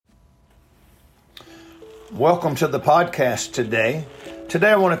Welcome to the podcast today.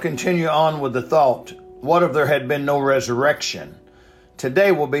 Today I want to continue on with the thought, what if there had been no resurrection?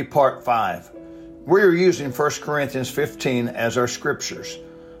 Today will be part 5. We are using 1 Corinthians 15 as our scriptures.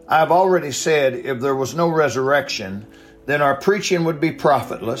 I have already said if there was no resurrection, then our preaching would be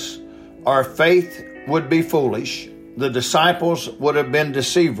profitless, our faith would be foolish, the disciples would have been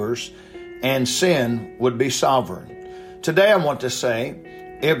deceivers, and sin would be sovereign. Today I want to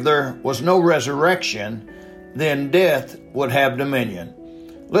say, if there was no resurrection, then death would have dominion.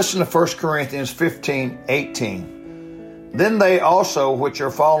 Listen to 1 Corinthians 15:18. Then they also which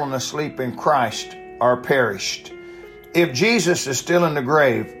are fallen asleep in Christ are perished. If Jesus is still in the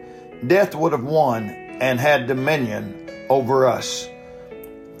grave, death would have won and had dominion over us.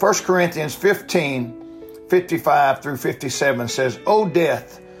 1 Corinthians 15:55 through 57 says, O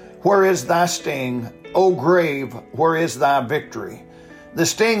death, where is thy sting? O grave, where is thy victory? The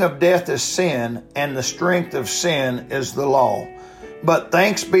sting of death is sin, and the strength of sin is the law. But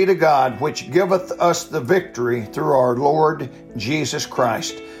thanks be to God, which giveth us the victory through our Lord Jesus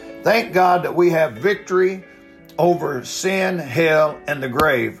Christ. Thank God that we have victory over sin, hell, and the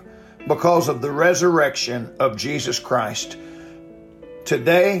grave because of the resurrection of Jesus Christ.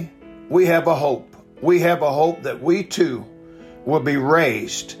 Today, we have a hope. We have a hope that we too will be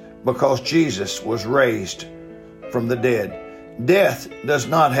raised because Jesus was raised from the dead. Death does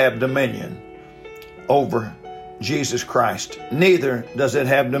not have dominion over Jesus Christ. Neither does it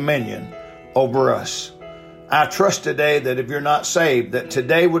have dominion over us. I trust today that if you're not saved, that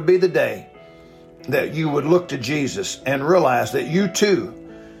today would be the day that you would look to Jesus and realize that you too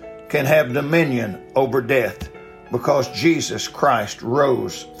can have dominion over death because Jesus Christ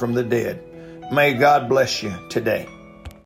rose from the dead. May God bless you today.